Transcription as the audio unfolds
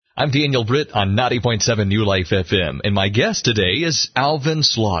I'm Daniel Britt on 90.7 New Life FM, and my guest today is Alvin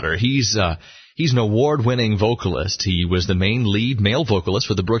Slaughter. He's an award-winning vocalist. He was the main lead male vocalist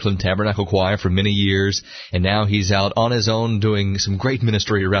for the Brooklyn Tabernacle Choir for many years, and now he's out on his own doing some great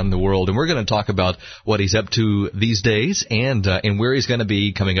ministry around the world. And we're going to talk about what he's up to these days and where he's going to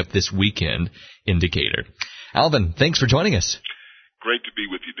be coming up this weekend in Decatur. Alvin, thanks for joining us. Great to be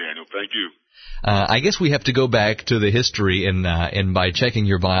with you, Daniel. Thank you. I guess we have to go back to the history, and by checking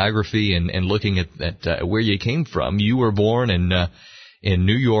your biography and looking at where you came from, you were born in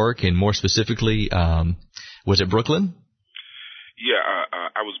New York, and more specifically, was it Brooklyn? Yeah,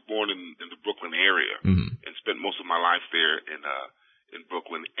 I was born in the Brooklyn area and spent most of my life there in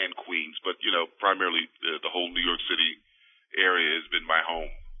Brooklyn and Queens. But primarily the whole New York City area has been my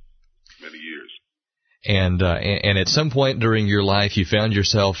home for many years. And at some point during your life, you found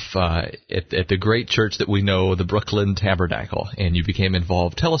yourself at the great church that we know, the Brooklyn Tabernacle, and you became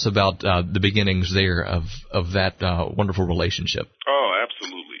involved. Tell us about the beginnings there of that wonderful relationship. Oh,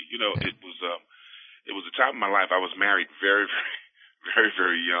 absolutely. It was a time in my life. I was married very, very, very,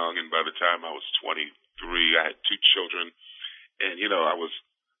 very young, and by the time I was 23, I had 2 children, and I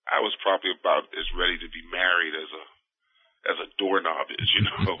was probably about as ready to be married as a doorknob is,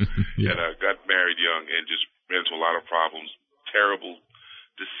 Yeah. And I got married young and just ran into a lot of problems, terrible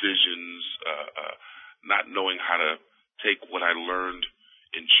decisions, not knowing how to take what I learned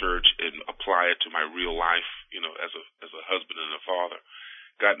in church and apply it to my real life, as a husband and a father.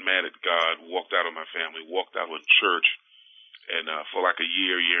 Got mad at God, walked out of my family, walked out of church, and for like a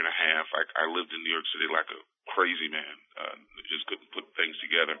year and a half, I lived in New York City like a crazy man. Just couldn't put things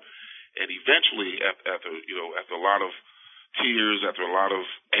together. And eventually, after a lot of tears, after a lot of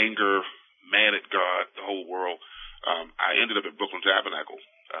anger, mad at God, the whole world, I ended up at Brooklyn Tabernacle.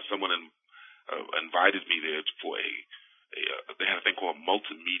 Someone invited me there for they had a thing called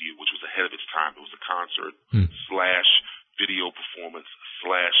multimedia, which was ahead of its time. It was a concert / video performance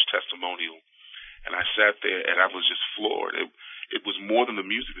 / testimonial. And I sat there and I was just floored. It was more than the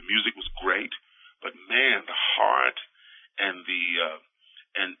music. The music was great, but man, the heart and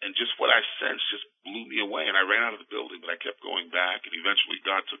and just what I sensed just blew me away. And I ran out of the building, but I kept going back. And eventually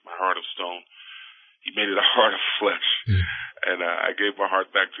God took my heart of stone. He made it a heart of flesh. And I gave my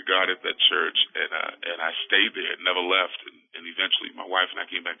heart back to God at that church. And I stayed there, never left. And eventually my wife and I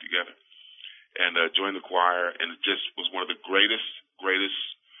came back together and joined the choir. And it just was one of the greatest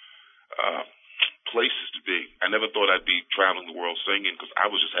places to be. I never thought I'd be traveling the world singing, because I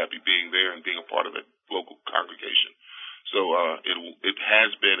was just happy being there and being a part of the local congregation. So it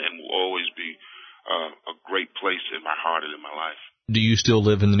has been and will always be a great place in my heart and in my life. Do you still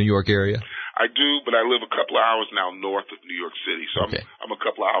live in the New York area? I do, but I live a couple of hours now north of New York City. So okay. I'm a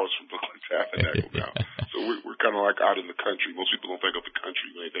couple of hours from Brooklyn Tabernacle now. So we're kind of like out in the country. Most people don't think of the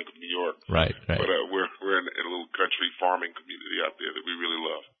country when they think of New York. Right. But we're in a little country farming community out there that we really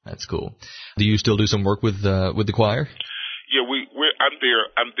love. That's cool. Do you still do some work with the choir? Yeah,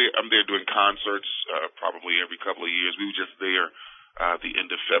 I'm there doing concerts probably every couple of years. We were just there the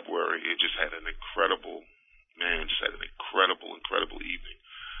end of February and just had an incredible evening.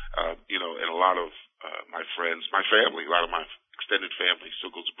 And a lot of my friends, my family, a lot of my extended family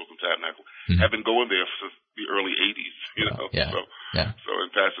still goes to Brooklyn Tabernacle. Have been going there since the early 80s, So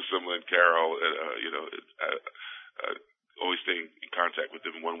and Pastor Simla and Carol, always staying in contact with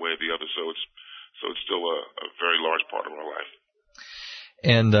them in one way or the other. So it's still a very large part of our life.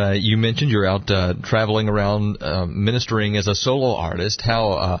 And you mentioned you're out traveling around ministering as a solo artist.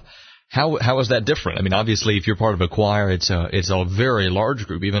 How is that different? I mean, obviously, if you're part of a choir, it's a very large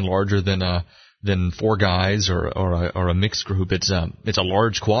group, even larger than 4 guys or a mixed group. It's a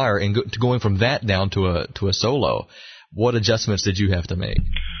large choir, and going from that down to a solo, what adjustments did you have to make?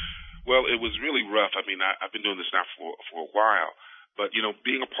 Well, it was really rough. I mean, I've been doing this now for a while. But,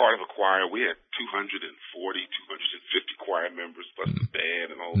 being a part of a choir, we had 250 choir members, plus the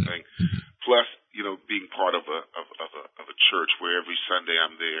band and the whole thing. Plus, being part of a church where every Sunday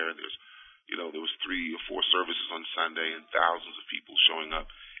I'm there, and there was 3 or 4 services on Sunday and thousands of people showing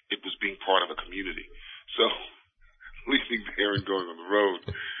up. It was being part of a community. So, leaving there and going on the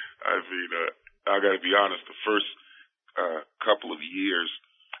road, I mean, I got to be honest, the first couple of years,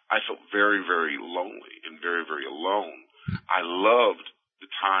 I felt very, very lonely and very, very alone. I loved the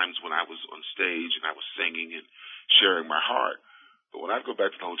times when I was on stage and I was singing and sharing my heart. But when I go back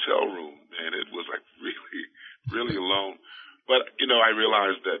to the hotel room, man, it was like really, really alone. But, I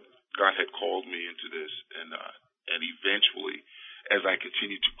realized that God had called me into this, and eventually, as I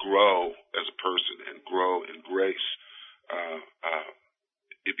continued to grow as a person and grow in grace,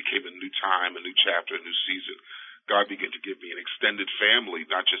 it became a new time, a new chapter, a new season God began to give me an extended family,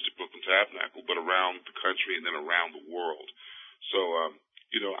 not just at Brooklyn Tabernacle, but around the country and then around the world. So,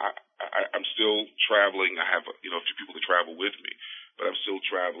 I'm still traveling. I have, a few people to travel with me, but I'm still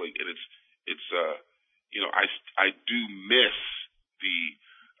traveling, and I do miss the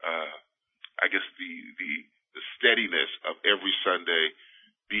steadiness of every Sunday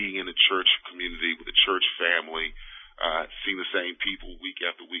being in a church community with a church family, seeing the same people week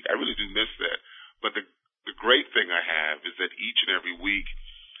after week. I really do miss that. But the great thing I have is that each and every week,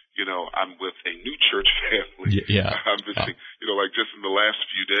 I'm with a new church family. Yeah. I'm visiting, like just in the last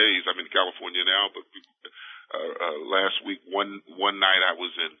few days, I'm in California now, but last week, one night I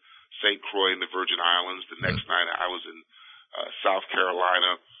was in St. Croix in the Virgin Islands. The next night I was in South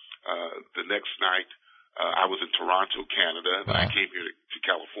Carolina. The next night I was in Toronto, Canada, and then I came here to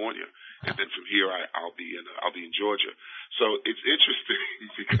California. And then from here I'll be in Georgia. So it's interesting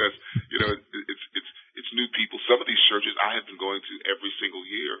because it's new people. Some of these churches I have been going to every single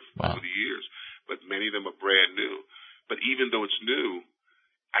year over the years, but many of them are brand new. But even though it's new,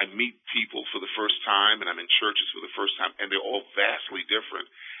 I meet people for the first time, and I'm in churches for the first time, and they're all vastly different.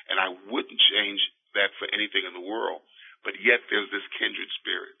 And I wouldn't change that for anything in the world. But yet there's this kindred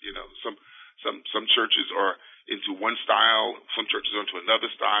spirit. Some churches are into one style, some churches are into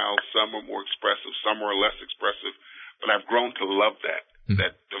another style, some are more expressive, some are less expressive. But I've grown to love that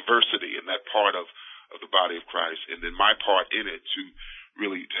diversity and that part of the body of Christ. And then my part in it to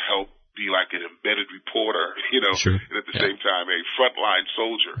help be like an embedded reporter, Sure. And at the same time a frontline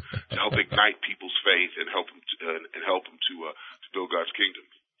soldier to help ignite people's faith and help them to build God's kingdom.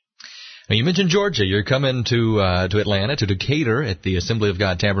 Now, you mentioned Georgia. You're coming to Atlanta, to Decatur at the Assembly of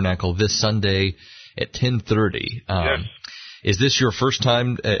God Tabernacle this Sunday at 10:30. Yes. Is this your first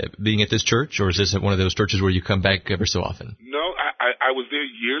time being at this church, or is this one of those churches where you come back ever so often? No, I was there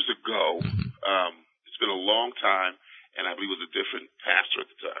years ago. Mm-hmm. It's been a long time, and I believe it was a different pastor at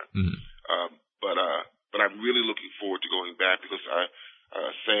the time. Mm-hmm. But I'm really looking forward to going back because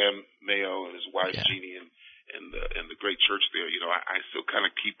Sam Mayo and his wife Jeannie and the great church there. I still kind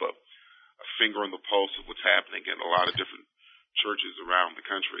of keep a finger on the pulse of what's happening in a lot of different churches around the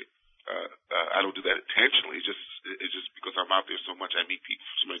country. I don't do that intentionally. It's just because I'm out there so much. I meet people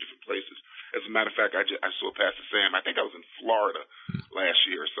from so many different places. As a matter of fact, I saw Pastor Sam. I think I was in Florida last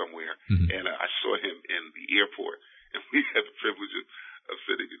year or somewhere, and I saw him in the airport, and we had the privilege of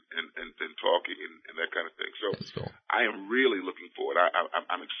sitting and talking and that kind of thing. So cool. I am really looking forward.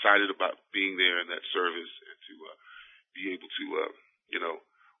 I'm excited about being there in that service and to be able to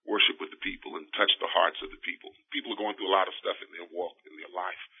worship with the people and touch the hearts of the people. People are going through a lot of stuff in their walk, in their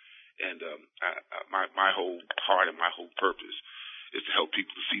life. And my whole heart and my whole purpose is to help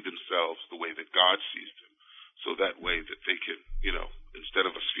people to see themselves the way that God sees them. So that way that they can, instead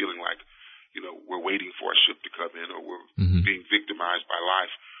of us feeling like, we're waiting for a ship to come in or we're being victimized by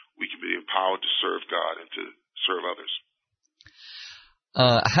life, we can be empowered to serve God and to serve others.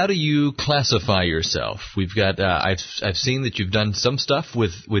 How do you classify yourself? We've got I've seen that you've done some stuff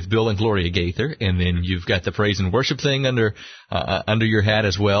with Bill and Gloria Gaither, and then you've got the praise and worship thing under your hat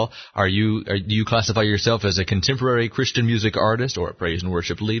as well. Do you classify yourself as a contemporary Christian music artist or a praise and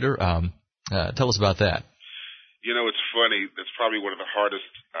worship leader? Tell us about that. It's funny. That's probably one of the hardest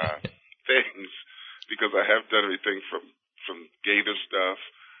things because I have done everything from Gaither stuff.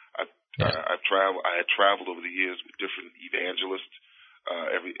 I had traveled over the years with different evangelists.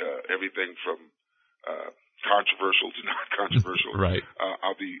 Everything from controversial to not controversial. Right.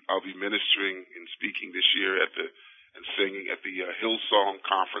 I'll be ministering and speaking this year and singing at the Hillsong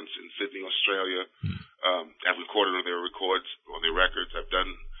Conference in Sydney, Australia. I've recorded on their records.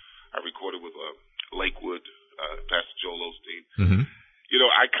 I recorded with Lakewood, Pastor Joel Osteen. Mm-hmm.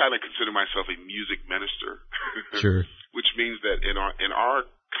 I kind of consider myself a music minister. Sure. Which means that in our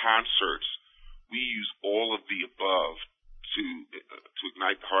concerts we use all of the above to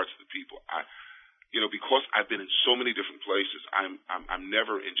ignite the hearts of the people. Because I've been in so many different places, I'm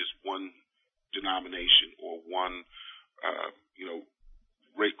never in just one denomination or one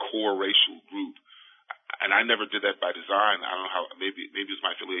core racial group. And I never did that by design. I don't know how. Maybe it's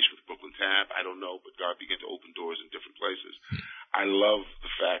my affiliation with Brooklyn Tab. I don't know. But God began to open doors in different places. I love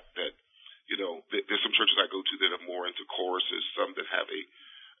the fact that there's some churches I go to that are more into choruses, some that have a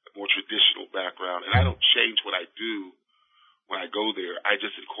more traditional background, and I don't change what I do. When I go there, I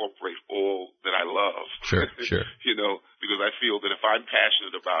just incorporate all that I love. Sure. Because I feel that if I'm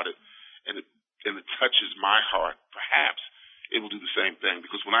passionate about it and it touches my heart, perhaps it will do the same thing.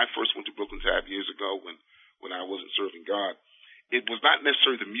 Because when I first went to Brooklyn Tab years ago, when I wasn't serving God, it was not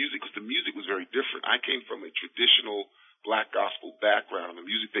necessarily the music, because the music was very different. I came from a traditional black gospel background. The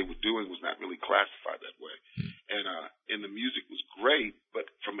music they were doing was not really classified that way. and the music was great, but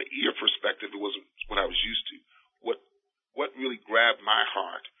from an ear perspective, it wasn't what I was used to. What really grabbed my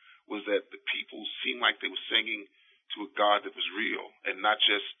heart was that the people seemed like they were singing to a God that was real, and not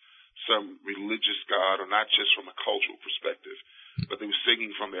just some religious God, or not just from a cultural perspective, but they were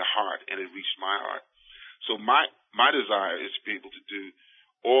singing from their heart, and it reached my heart. So my desire is to be able to do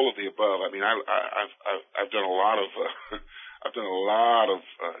all of the above. I mean, I've done a lot of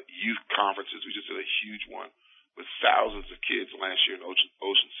youth conferences. We just did a huge one with thousands of kids last year in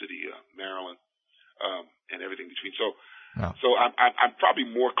Ocean City, Maryland, and everything between. So I'm probably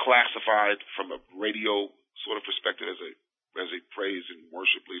more classified from a radio sort of perspective as a praise and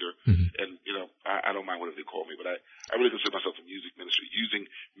worship leader. Mm-hmm. And, I don't mind whatever they call me, but I really consider myself a music ministry, using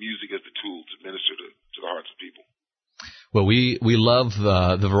music as the tool to minister to the hearts of people. Well, we love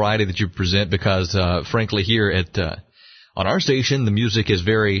the variety that you present because, frankly, here at on our station, the music is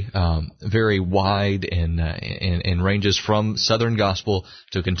very wide and ranges from Southern gospel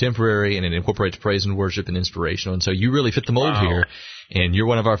to contemporary, and it incorporates praise and worship and inspirational. And so you really fit the mold here, and you're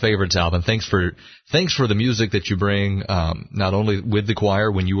one of our favorites, Alvin. Thanks for the music that you bring, not only with the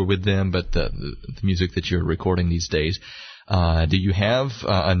choir when you were with them, but the music that you're recording these days. Do you have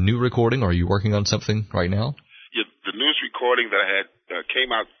a new recording, or are you working on something right now? Yeah, the newest recording that I had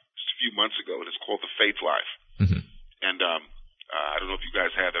came out just a few months ago, and it's called The Faith Life. Mm-hmm. And I don't know if you guys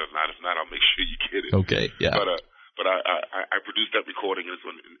have it or not. If not, I'll make sure you get it. Okay, yeah. But I produced that recording. It's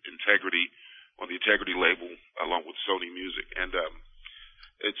on Integrity, on the Integrity label, along with Sony Music. And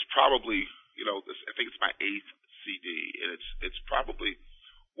it's probably, I think it's my 8th CD, and it's probably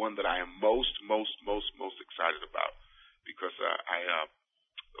one that I am most excited about, because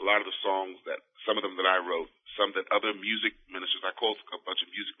a lot of the songs, some of them that I wrote, some that other music ministers, I called a bunch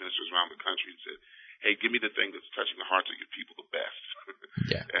of music ministers around the country and said, hey, give me the thing that's touching the hearts of your people the best.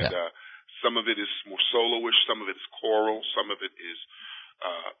 Yeah, and some of it is more soloish, some of it is choral, some of it is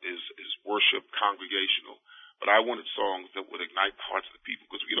worship, congregational. But I wanted songs that would ignite the hearts of the people,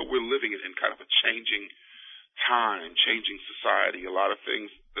 because we're living in kind of a changing time, changing society. A lot of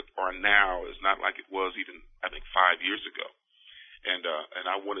things that are now is not like it was even, I think, 5 years ago. And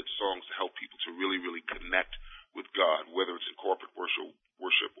I wanted songs to help people to really, really connect with God, whether it's in corporate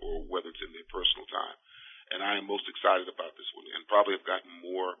worship or whether it's in their personal time. And I am most excited about this one, and probably have gotten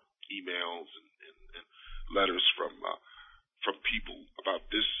more emails and letters from people about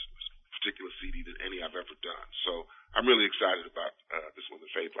this particular CD than any I've ever done. So I'm really excited about this one,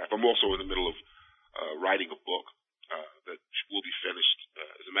 The Faith Life. I'm also in the middle of writing a book that will be finished.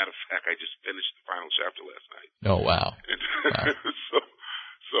 As a matter of fact, I just finished the final chapter last night. Oh, wow. And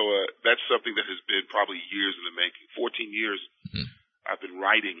So that's something that has been probably years in the making. 14 years I've been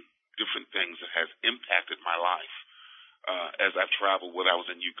writing different things that has impacted my life as I've traveled, whether I was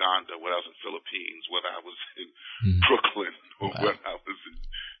in Uganda, whether I was in Philippines, whether I was in Brooklyn, or whether I was in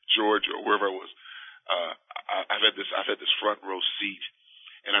Georgia, or wherever I was. I've had this front row seat,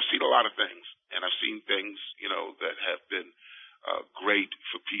 and I've seen a lot of things, and I've seen things, that have been great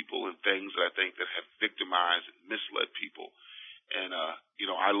for people, and things that I think that have victimized and misled people. And,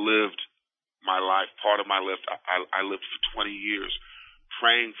 I lived my life, part of my life, I lived for 20 years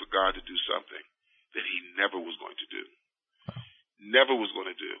praying for God to do something that he never was going to do. Never was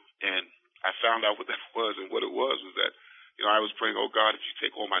going to do. And I found out what that was, and what it was that, I was praying, oh God, if you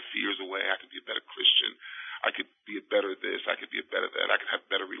take all my fears away, I could be a better Christian. I could be a better this. I could be a better that. I could have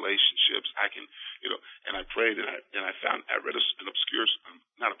better relationships. I can, and I prayed, and I read an obscure,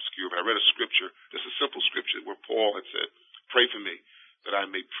 not obscure, but I read a scripture, just a simple scripture where Paul had said, pray for me that I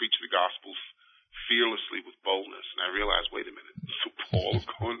may preach the gospel fearlessly with boldness. And I realized, wait a minute, so Paul is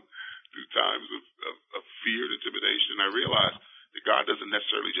going through times of fear and intimidation. And I realized that God doesn't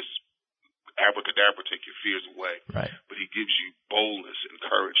necessarily just abracadabra take your fears away, right, but he gives you boldness and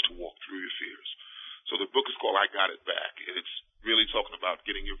courage to walk through your fears. So the book is called I Got It Back, and it's really talking about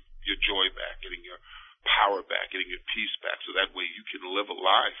getting your joy back, getting your power back, getting your peace back, so that way you can live a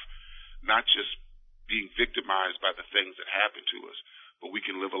life not just being victimized by the things that happen to us, but we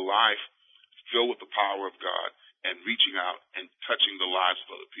can live a life filled with the power of God and reaching out and touching the lives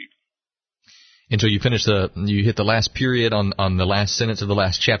of other people. And so you hit the last period on the last sentence of the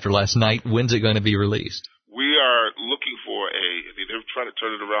last chapter last night. When's it going to be released? We are looking for they're trying to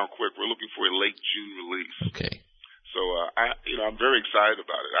turn it around quick. We're looking for a late June release. Okay. So, I'm very excited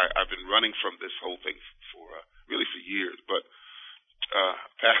about it. I've been running from this whole thing for years, but,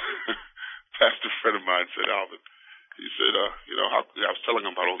 pastor friend of mine said, Alvin, he said, I was telling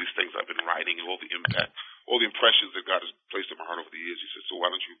him about all these things I've been writing and all the impact, all the impressions that God has placed in my heart over the years. He said, so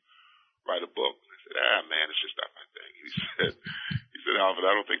why don't you write a book? And I said, man, it's just not my thing. He said, Alvin,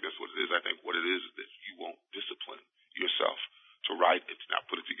 I don't think that's what it is. I think what it is that you won't discipline yourself to write it, to now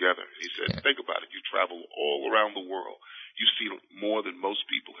put it together. And he said, think about it. You travel all around the world. You've seen more than most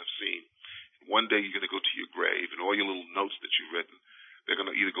people have seen. One day you're going to go to your grave, and all your little notes that you've written, they're going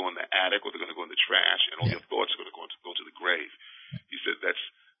to either go in the attic or they're going to go in the trash, and all your thoughts are going to go to the grave. He said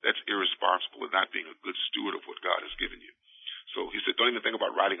that's irresponsible and not being a good steward of what God has given you. So he said, don't even think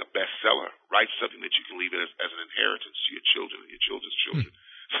about writing a bestseller. Write something that you can leave as an inheritance to your children and your children's children.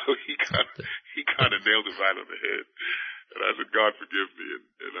 So he kind of nailed it right on the head. And I said, God forgive me.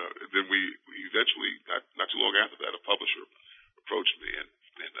 And then we eventually, not too long after that, a publisher approached me, and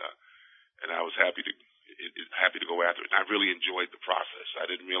I was happy to go after it. And I really enjoyed the process. I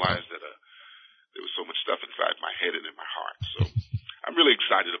didn't realize that there was so much stuff inside my head and in my heart. So I'm really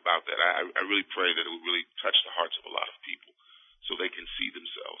excited about that. I really pray that it will really touch the hearts of a lot of people so they can see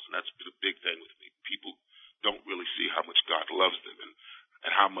themselves. And that's been a big thing with me. People don't really see how much God loves them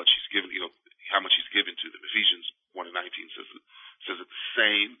and how much He's given, how much He's given to them. Ephesians 1:19 says that the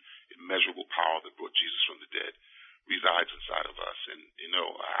same immeasurable power that brought Jesus from the dead resides inside of us. And,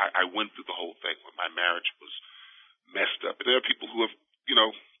 I went through the whole thing when my marriage was messed up. And there are people who have,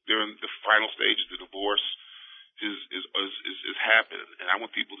 they're in the final stages of divorce is happening. And I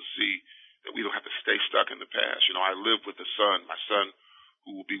want people to see that we don't have to stay stuck in the past. I live with my son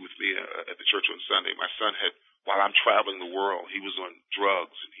who will be with me at the church on Sunday. My son while I'm traveling the world, he was on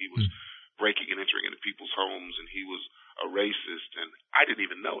drugs and he was breaking and entering into people's homes, and he was a racist, and I didn't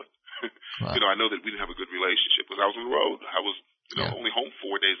even know it. Wow. I know that we didn't have a good relationship because I was on the road. I was, only home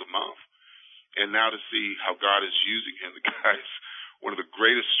 4 days a month. And now to see how God is using him, the guy's one of the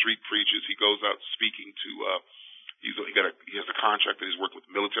greatest street preachers. He goes out speaking to, he has a contract that he's working with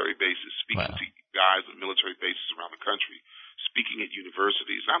military bases, speaking to guys on military bases around the country, speaking at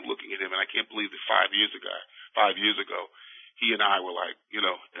universities. And I'm looking at him, and I can't believe that 5 years ago, he and I were like, in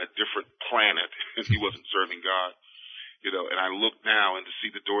a different planet, and he wasn't serving God. And I look now and to see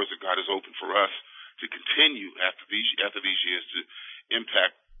the doors that God has opened for us to continue after these years to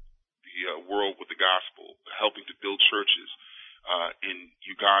impact the world with the gospel, helping to build churches in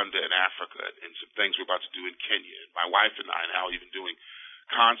Uganda and Africa, and some things we're about to do in Kenya. And my wife and I now even doing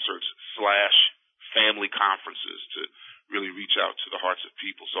concerts / family conferences to really reach out to the hearts of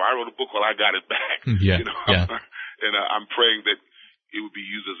people. So I wrote a book while I got it back. And I'm praying that it would be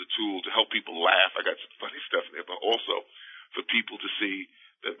used as a tool to help people laugh. I got some funny stuff in there, but also for people to see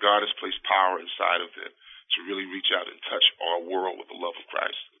that God has placed power inside of them to really reach out and touch our world with the love of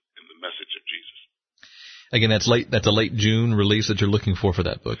Christ and the message of Jesus. Again, that's a late June release that you're looking for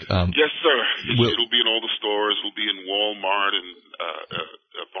that book. Yes, sir. It'll be in all the stores. It'll be in Walmart and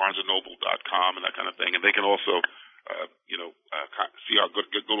BarnesandNoble.com and that kind of thing. And they can also see go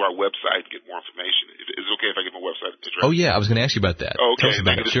to our website and get more information. Is it okay if I get my website address? Oh, yeah, I was going to ask you about that. Oh, okay. They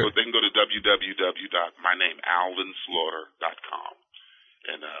can go to www.mynamealvinslaughter.com,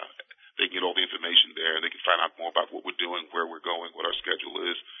 and they can get all the information there, and they can find out more about what we're doing, where we're going, what our schedule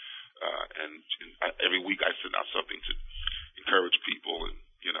is. And every week I send out something to encourage people, and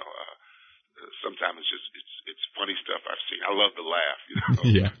sometimes it's funny stuff I've seen. I love to laugh,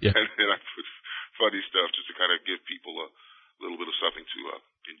 Yeah. And I put funny stuff just to kind of give people a little bit of something to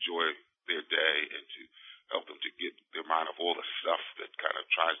enjoy their day and to help them to get their mind off all the stuff that kind of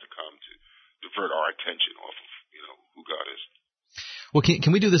tries to come to divert our attention off of who God is. Well,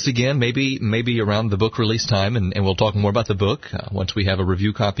 can we do this again? Maybe around the book release time, and we'll talk more about the book once we have a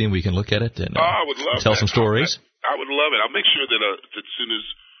review copy and we can look at it and I would love tell that. some stories. I would love it. I'll make sure that as soon as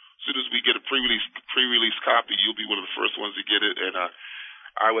we get a pre-release copy, you'll be one of the first ones to get it, and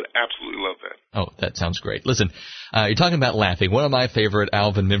I would absolutely love that. Oh, that sounds great. Listen, you're talking about laughing. One of my favorite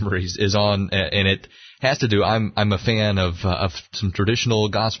Alvin memories is on, and it has to do, I'm a fan of some traditional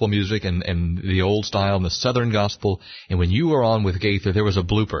gospel music and the old style and the Southern gospel. And when you were on with Gaither, there was a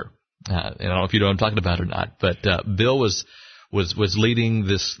blooper. And I don't know if you know what I'm talking about or not, but Bill was leading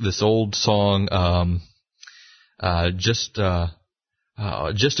this old song, Just a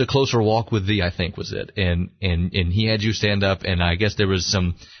Closer Walk with Thee, I think was it. And he had you stand up, and I guess there was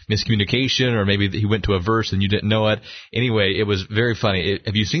some miscommunication, or maybe he went to a verse and you didn't know it. Anyway, it was very funny.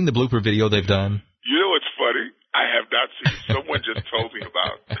 Have you seen the blooper video they've done? It's funny. I have not seen it. Someone just told me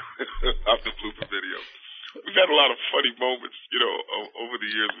about the blooper video. We've had a lot of funny moments, over the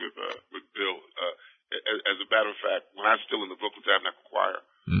years with Bill. As a matter of fact, when I was still in the Brooklyn Tabernacle Choir,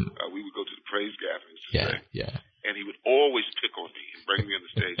 we would go to the praise gatherings to sing. Yeah. And he would always pick on me and bring me on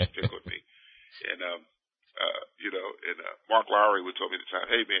the stage and pick on me. And, Mark Lowry would tell me at the time,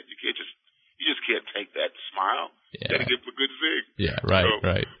 hey, man, you just can't take that smile. You got to give him a good zig. Yeah,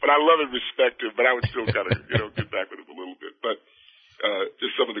 right. But I love and respect him, but I would still kind of, get back with him a little bit. But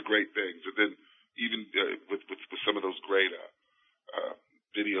just some of the great things. And then, even with some of those great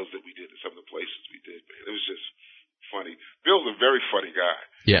videos that we did and some of the places we did, man, it was just funny. Bill's a very funny guy.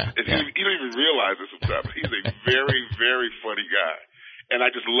 Yeah. And you don't even realize it sometimes. He's a very, very funny guy. And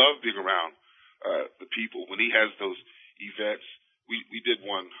I just love being around the people. When he has those events, we did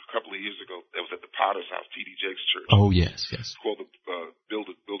one a couple of years ago that was at the Potter's House, T.D. Jakes' church. Oh, yes. It's called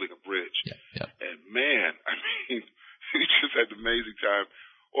Building a Bridge. Yeah. And, man, I mean, we just had an amazing time.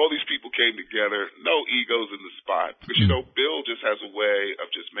 All these people came together, no egos in the spot. Because, Bill just has a way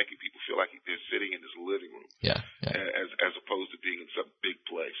of just making people feel like they're sitting in his living room. Yeah. As opposed to being in some big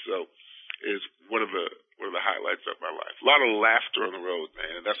place. So it's one of the highlights of my life. A lot of laughter on the road,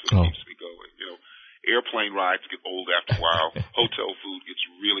 man, and that's what keeps me going. Airplane rides get old after a while. Hotel food gets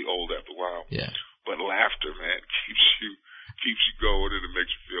really old after a while. Yeah. But laughter, man, keeps you going, and it makes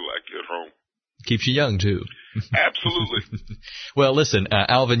you feel like you're at home. Keeps you young, too. Absolutely. Well, listen,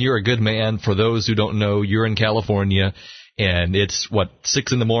 Alvin, you're a good man. For those who don't know, you're in California, and it's,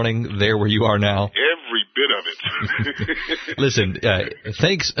 6 in the morning there where you are now? Every bit of it. Listen,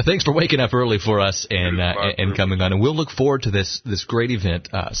 thanks for waking up early for us and coming on. And we'll look forward to this great event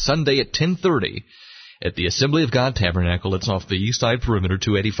Sunday at 10:30 at the Assembly of God Tabernacle. It's off the east side perimeter,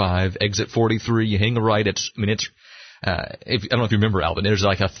 285, exit 43. You hang a right. I don't know if you remember, Alvin, there's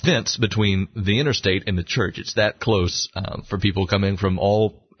like a fence between the interstate and the church. It's that close for people coming from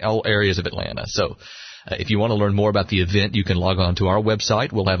all areas of Atlanta. So if you want to learn more about the event, you can log on to our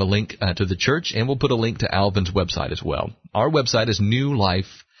website. We'll have a link to the church, and we'll put a link to Alvin's website as well. Our website is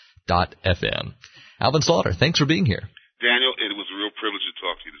newlife.fm. Alvin Slaughter, thanks for being here. Daniel, it was a real privilege to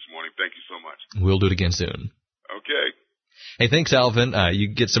talk to you this morning. Thank you so much. We'll do it again soon. Okay. Hey, thanks, Alvin. You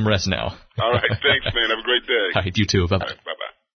get some rest now. All right. Thanks, man. Have a great day. All right, you too. Bye-bye. All right, bye-bye.